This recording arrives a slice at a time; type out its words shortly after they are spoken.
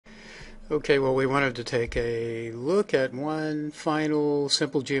Okay, well, we wanted to take a look at one final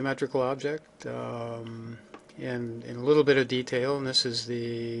simple geometrical object in a little bit of detail, and this is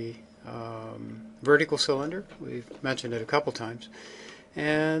the vertical cylinder. We've mentioned it a couple times.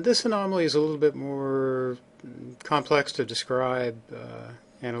 And this anomaly is a little bit more complex to describe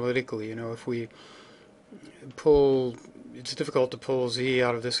analytically. You know, if we pull, it's difficult to pull z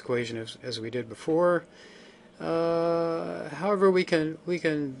out of this equation as we did before. However, we can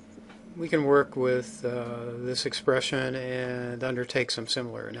work with this expression and undertake some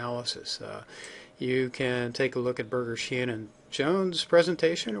similar analysis. You can take a look at Berger, Sheehan, and Jones'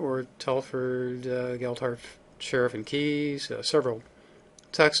 presentation, or Telford, Gelthardt, Sheriff, and Keyes. Several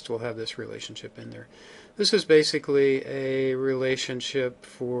texts will have this relationship in there. This is basically a relationship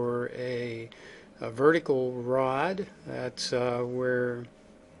for a vertical rod. That's where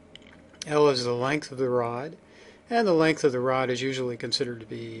L is the length of the rod. And the length of the rod is usually considered to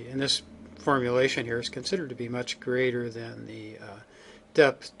be, in this formulation here, is considered to be much greater than the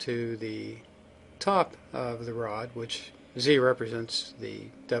depth to the top of the rod, which z represents the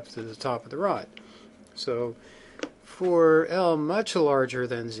depth to the top of the rod. So for L much larger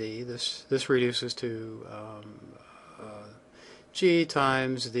than z, this reduces to g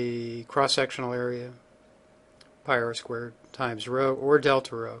times the cross-sectional area, pi r squared, times rho, or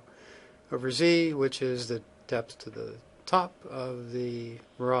delta rho, over z, which is the depth to the top of the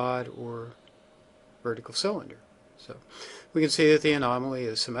rod or vertical cylinder. So we can see that the anomaly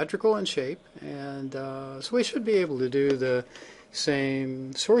is symmetrical in shape, and so we should be able to do the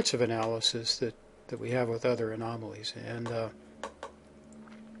same sorts of analysis that we have with other anomalies. And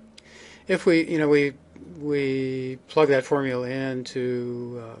if we plug that formula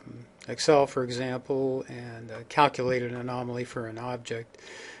into Excel, for example, and calculate an anomaly for an object,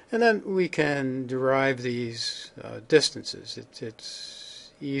 and then we can derive these distances.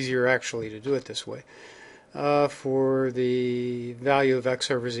 It's easier actually to do it this way. For the value of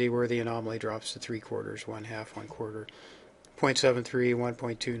x over z, where the anomaly drops to 3/4, 1/2, 1/4, 0.73,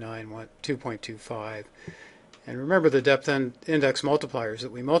 1.29, 2.25. And remember the depth index multipliers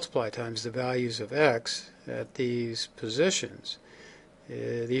that we multiply times the values of x at these positions.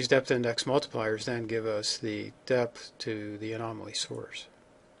 These depth index multipliers then give us the depth to the anomaly source.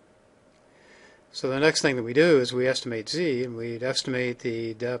 So the next thing that we do is we estimate z, and we'd estimate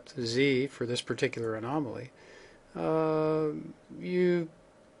the depth z for this particular anomaly. You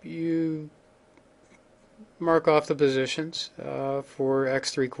mark off the positions for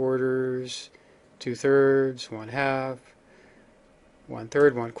x 3/4, 2/3, 1/2,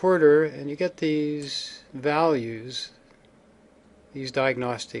 1/3, 1/4, and you get these values, these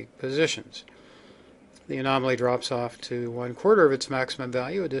diagnostic positions. The anomaly drops off to 1/4 of its maximum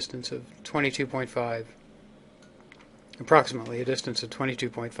value, a distance of 22.5, approximately a distance of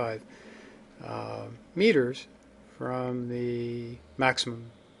 22.5 meters from the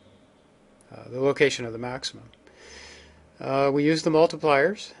maximum, the location of the maximum. We use the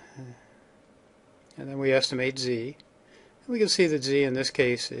multipliers, and then we estimate z. We can see that z in this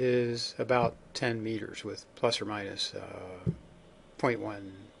case is about 10 meters with plus or minus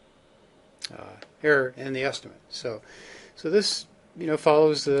 0.1 error in the estimate. So this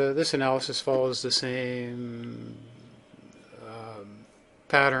follows this analysis follows the same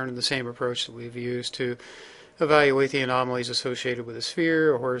pattern, the same approach that we've used to evaluate the anomalies associated with a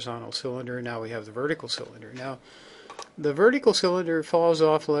sphere, a horizontal cylinder, and now we have the vertical cylinder. Now the vertical cylinder falls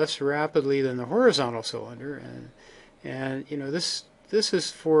off less rapidly than the horizontal cylinder, and this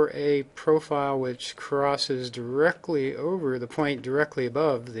is for a profile which crosses directly over the point directly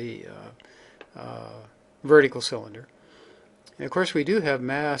above the vertical cylinder. And of course we do have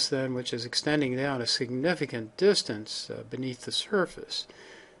mass then which is extending down a significant distance beneath the surface.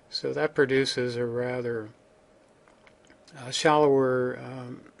 So that produces a rather shallower,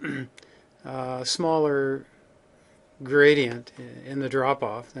 smaller gradient in the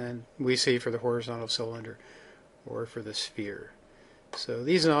drop-off than we see for the horizontal cylinder or for the sphere. So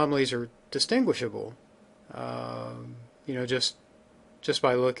these anomalies are distinguishable, just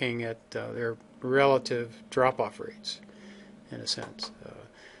by looking at their relative drop-off rates, in a sense.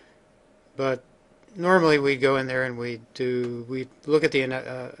 But normally we go in there and we look at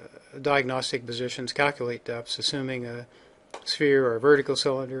the diagnostic positions, calculate depths, assuming a sphere or a vertical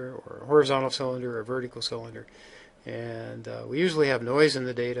cylinder or a horizontal cylinder or a vertical cylinder, and we usually have noise in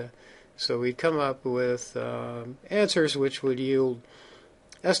the data, so we'd come up with answers which would yield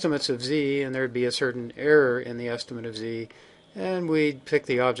estimates of z, and there'd be a certain error in the estimate of z, and we'd pick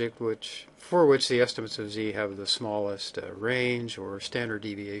the object for which the estimates of z have the smallest range or standard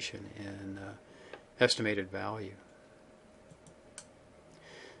deviation in estimated value.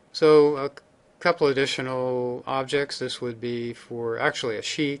 So So a couple additional objects. This would be for actually a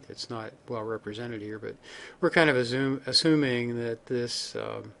sheet. It's not well represented here, but we're kind of assuming that this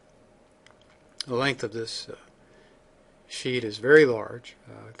the length of this sheet is very large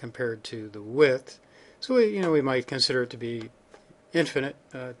compared to the width. So we might consider it to be infinite,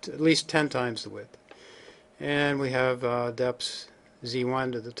 at least 10 times the width. And we have depths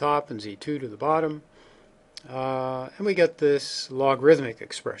z1 to the top and z2 to the bottom. And we get this logarithmic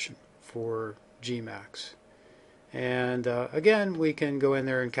expression for Gmax. And again, we can go in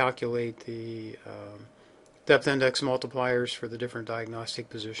there and calculate the depth index multipliers for the different diagnostic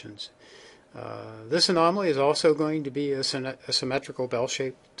positions. This anomaly is also going to be a symmetrical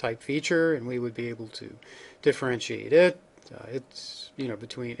bell-shaped type feature, and we would be able to differentiate it. It's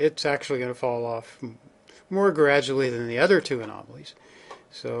actually going to fall off more gradually than the other two anomalies.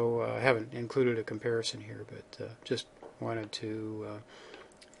 So I haven't included a comparison here, but just wanted to,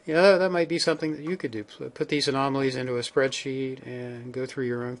 that might be something that you could do. Put these anomalies into a spreadsheet and go through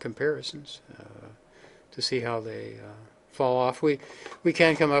your own comparisons to see how they fall off. We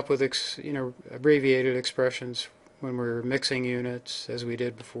can come up with abbreviated expressions when we're mixing units, as we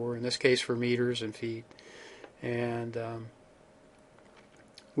did before, in this case for meters and feet. And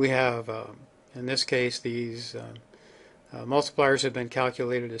we have, in this case, these multipliers have been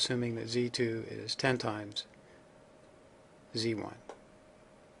calculated assuming that Z2 is 10 times Z1.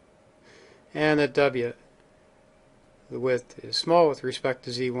 And that W, the width, is small with respect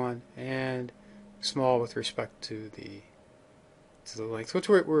to Z1 and small with respect to the length, which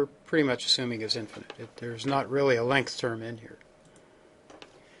we're pretty much assuming is infinite. There's not really a length term in here.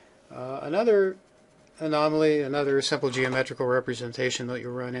 Another anomaly, another simple geometrical representation that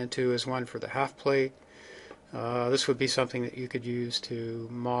you'll run into is one for the half plate. This would be something that you could use to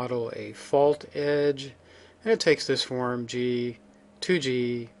model a fault edge, and it takes this form: G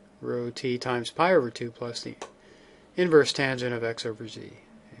 2G rho T times pi over 2 plus the inverse tangent of x over z.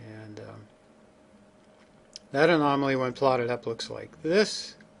 And that anomaly, when plotted up, looks like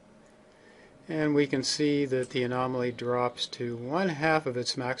this. And we can see that the anomaly drops to 1/2 of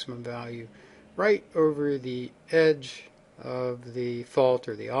its maximum value right over the edge of the fault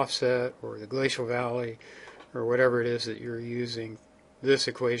or the offset or the glacial valley or whatever it is that you're using this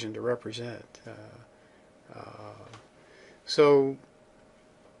equation to represent. So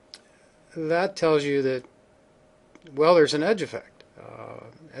that tells you that, well, there's an edge effect.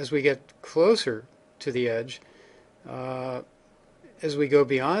 As we get closer to the edge, as we go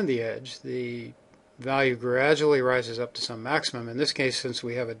beyond the edge, the value gradually rises up to some maximum. In this case, since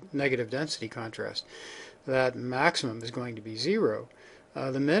we have a negative density contrast, that maximum is going to be 0.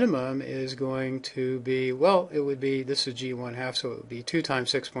 The minimum is going to be, well, it would be, this is G1/2, so it would be 2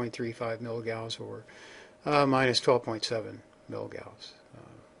 times 6.35 milligauss, or minus 12.7 milligauss,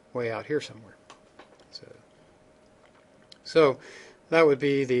 way out here somewhere. So that would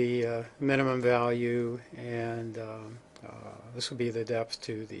be the minimum value, and this would be the depth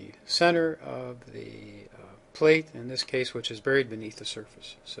to the center of the plate, in this case, which is buried beneath the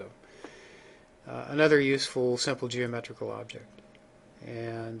surface. So another useful simple geometrical object.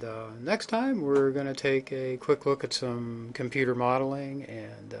 And next time we're going to take a quick look at some computer modeling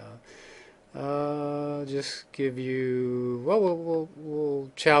and just give you, well,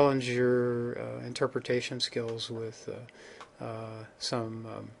 we'll challenge your interpretation skills with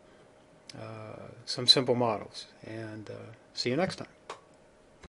some simple models. And see you next time.